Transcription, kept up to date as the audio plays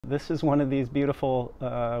This is one of these beautiful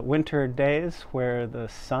winter days where the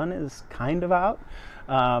sun is kind of out.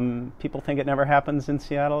 People think it never happens in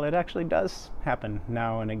Seattle. It actually does happen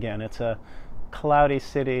now and again. It's a cloudy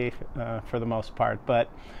city for the most part, but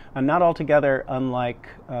not altogether unlike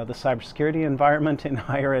the cybersecurity environment in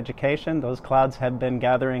higher education. Those clouds have been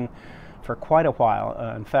gathering for quite a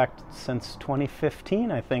while. In fact, since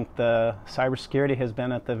 2015, I think the cybersecurity has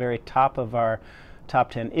been at the very top of our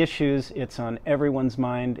top 10 issues. It's on everyone's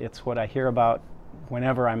mind. It's what I hear about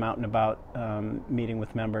whenever I'm out and about meeting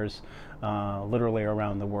with members literally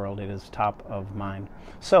around the world. It is top of mind.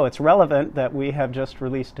 So it's relevant that we have just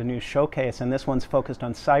released a new showcase, and this one's focused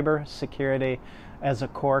on cybersecurity as a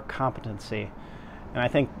core competency. And I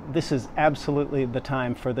think this is absolutely the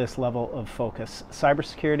time for this level of focus.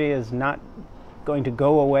 Cybersecurity is not going to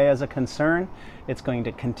go away as a concern. It's going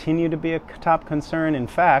to continue to be a top concern. In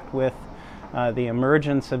fact, with the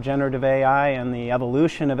emergence of generative AI and the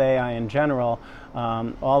evolution of AI in general,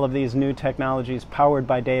 all of these new technologies powered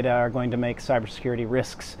by data are going to make cybersecurity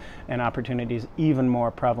risks and opportunities even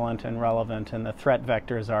more prevalent and relevant, and the threat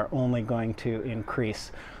vectors are only going to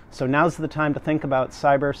increase. So now's the time to think about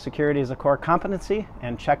cybersecurity as a core competency,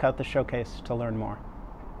 and check out the showcase to learn more.